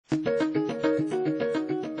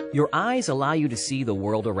Your eyes allow you to see the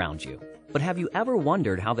world around you, but have you ever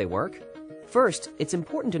wondered how they work? First, it's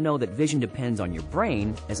important to know that vision depends on your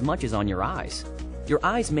brain as much as on your eyes. Your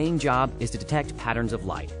eye's main job is to detect patterns of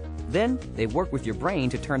light. Then, they work with your brain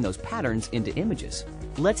to turn those patterns into images.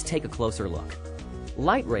 Let's take a closer look.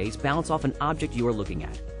 Light rays bounce off an object you are looking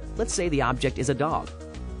at. Let's say the object is a dog.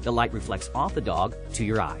 The light reflects off the dog to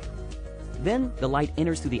your eye. Then, the light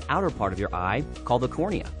enters through the outer part of your eye, called the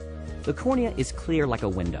cornea. The cornea is clear like a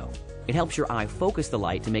window. It helps your eye focus the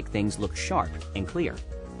light to make things look sharp and clear.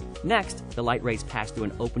 Next, the light rays pass through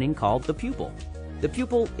an opening called the pupil. The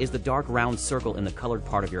pupil is the dark round circle in the colored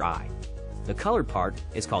part of your eye. The colored part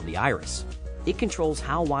is called the iris. It controls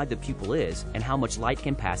how wide the pupil is and how much light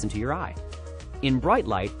can pass into your eye. In bright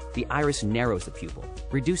light, the iris narrows the pupil,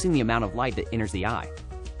 reducing the amount of light that enters the eye.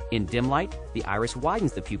 In dim light, the iris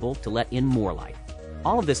widens the pupil to let in more light.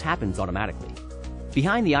 All of this happens automatically.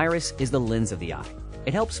 Behind the iris is the lens of the eye.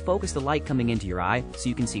 It helps focus the light coming into your eye so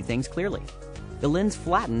you can see things clearly. The lens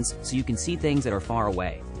flattens so you can see things that are far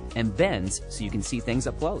away, and bends so you can see things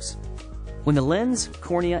up close. When the lens,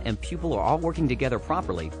 cornea, and pupil are all working together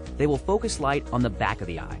properly, they will focus light on the back of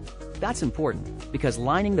the eye. That's important because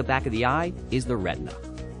lining the back of the eye is the retina.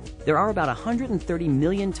 There are about 130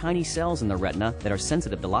 million tiny cells in the retina that are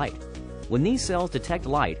sensitive to light. When these cells detect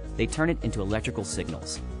light, they turn it into electrical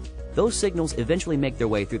signals. Those signals eventually make their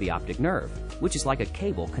way through the optic nerve, which is like a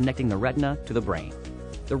cable connecting the retina to the brain.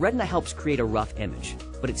 The retina helps create a rough image,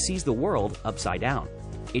 but it sees the world upside down.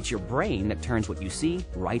 It's your brain that turns what you see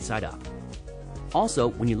right side up.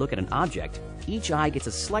 Also, when you look at an object, each eye gets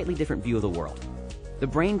a slightly different view of the world. The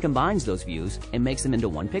brain combines those views and makes them into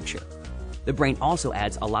one picture. The brain also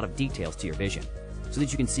adds a lot of details to your vision, so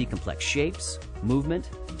that you can see complex shapes, movement,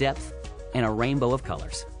 depth, and a rainbow of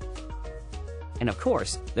colors. And of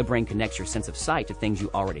course, the brain connects your sense of sight to things you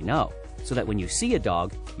already know, so that when you see a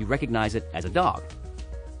dog, you recognize it as a dog,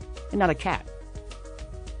 and not a cat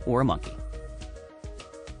or a monkey.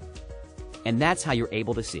 And that's how you're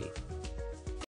able to see.